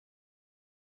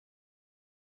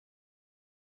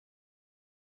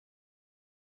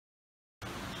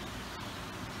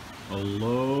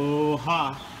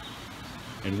Aloha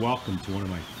and welcome to one of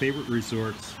my favorite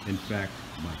resorts, in fact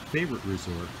my favorite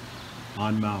resort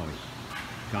on Maui,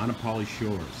 Kaanapali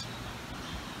Shores.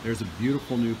 There's a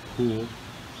beautiful new pool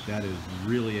that is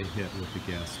really a hit with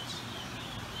the guests,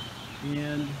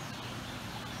 and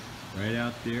right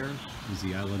out there is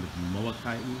the island of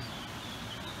Molokai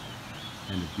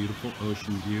and a beautiful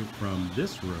ocean view from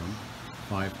this room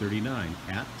 539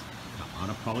 at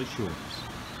Kaanapali Shores.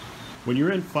 When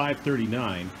you're in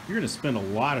 539, you're going to spend a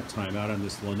lot of time out on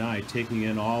this lanai taking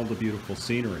in all the beautiful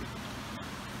scenery.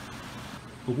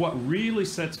 But what really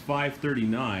sets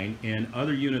 539 and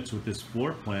other units with this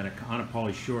floor plan at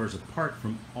Kaanapali Shores apart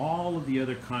from all of the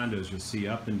other condos you'll see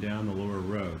up and down the lower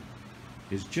road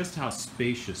is just how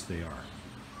spacious they are.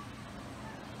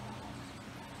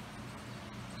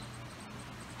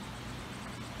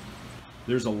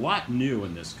 There's a lot new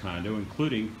in this condo,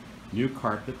 including new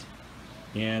carpet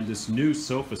and this new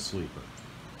sofa sleeper.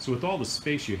 So with all the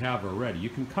space you have already, you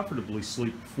can comfortably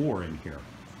sleep 4 in here.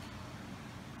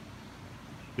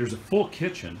 There's a full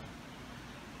kitchen,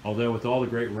 although with all the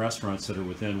great restaurants that are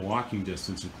within walking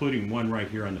distance, including one right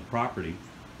here on the property,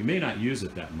 you may not use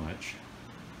it that much.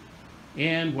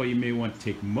 And while you may want to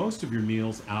take most of your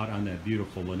meals out on that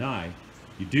beautiful lanai,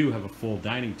 you do have a full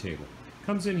dining table.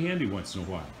 Comes in handy once in a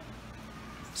while.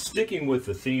 Sticking with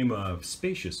the theme of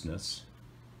spaciousness,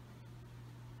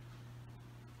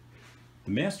 the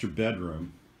master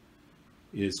bedroom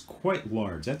is quite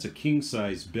large. That's a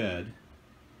king-size bed.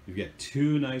 You've got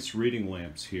 2 nice reading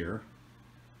lamps here.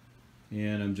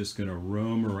 And I'm just going to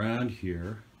roam around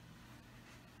here.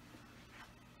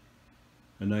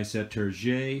 A nice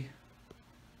étagère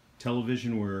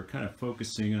television. We're kind of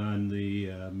focusing on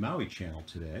the Maui channel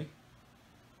today.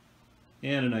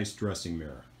 And a nice dressing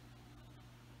mirror.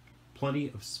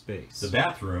 Plenty of space. The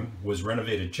bathroom was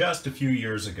renovated just a few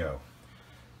years ago.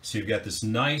 So you've got this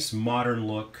nice modern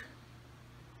look.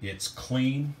 It's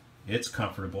clean, it's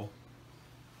comfortable,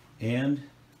 and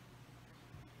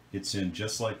it's in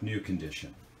just like new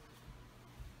condition.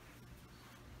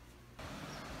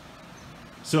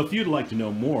 So if you'd like to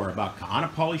know more about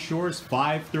Kaanapali Shores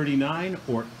 539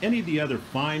 or any of the other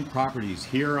fine properties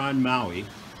here on Maui,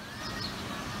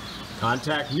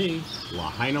 contact me,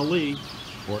 Lahaina Lee,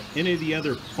 or any of the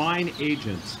other fine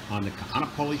agents on the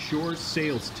Kaanapali Shores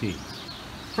sales team.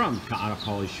 From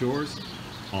Kaanapali Shores,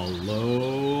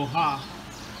 aloha!